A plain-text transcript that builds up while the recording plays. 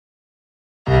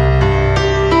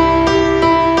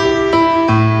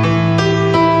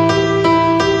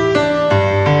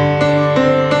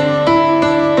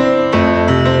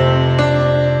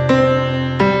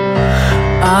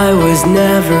was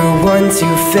never one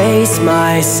to face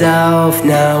myself.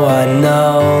 Now I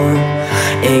know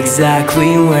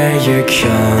exactly where you're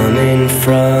coming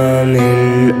from,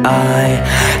 and I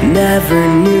never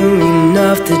knew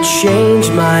enough to change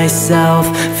myself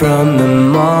from the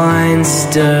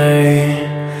monster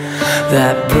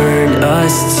that burned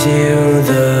us to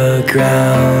the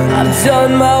ground. I've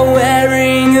done my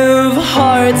wearing of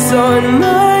hearts on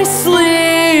my sleeve.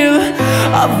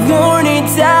 I've worn it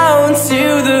down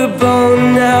to the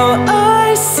bone. Now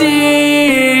I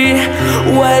see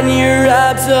when you're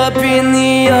wrapped up in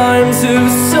the arms of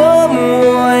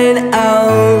someone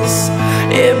else,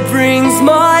 it brings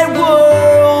my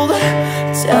world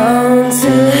down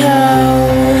to hell.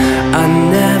 I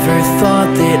never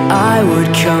thought that I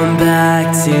would come back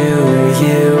to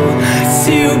you.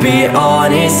 To be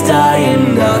honest, I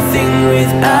am nothing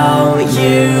without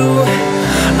you.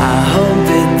 I hope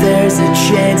that there's a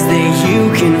chance that you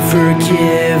can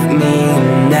forgive me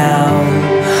now.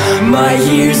 My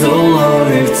years alone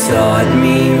have taught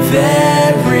me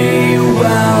very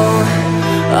well.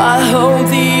 I hope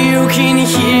that you can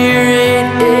hear it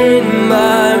in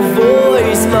my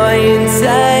voice. My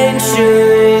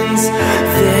intentions,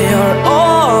 they are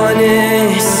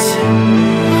honest.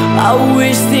 I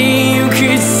wish that you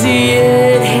could see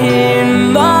it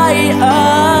in my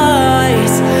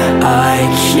eyes. I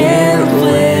can't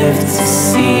live to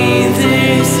see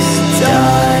this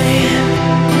die.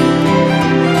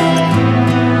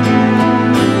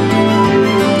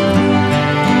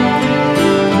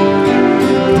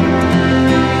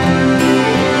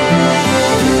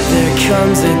 There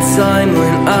comes a time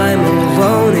when I'm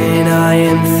alone and I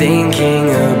am thinking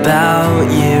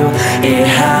about you. It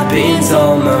happens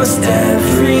almost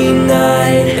every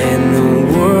night, and the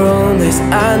world as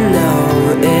I know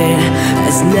it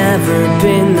has never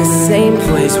been the same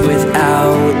place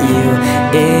without you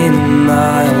in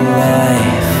my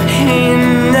life. And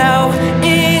now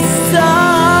it's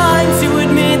time to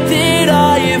admit that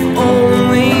I have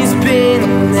always been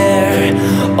there,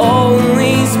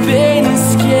 always been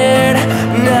scared.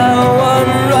 Now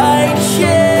I'm right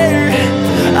here.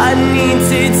 I need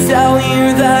to tell you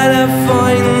that I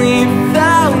finally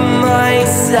found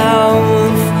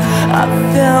myself. I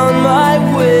found my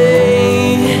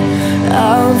way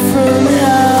out from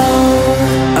hell.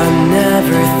 I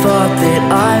never thought that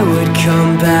I would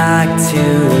come back to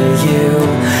you.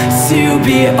 To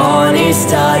be honest,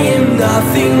 I am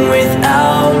nothing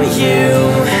without you.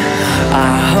 I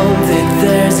hope that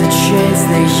there's a chance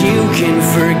that you can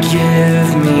forgive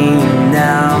me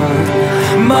now.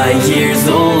 My years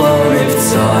alone have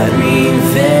taught me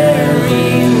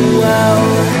very well.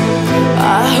 I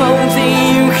hope that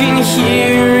you can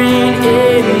hear it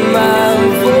in my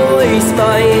voice.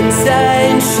 My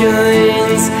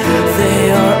intentions,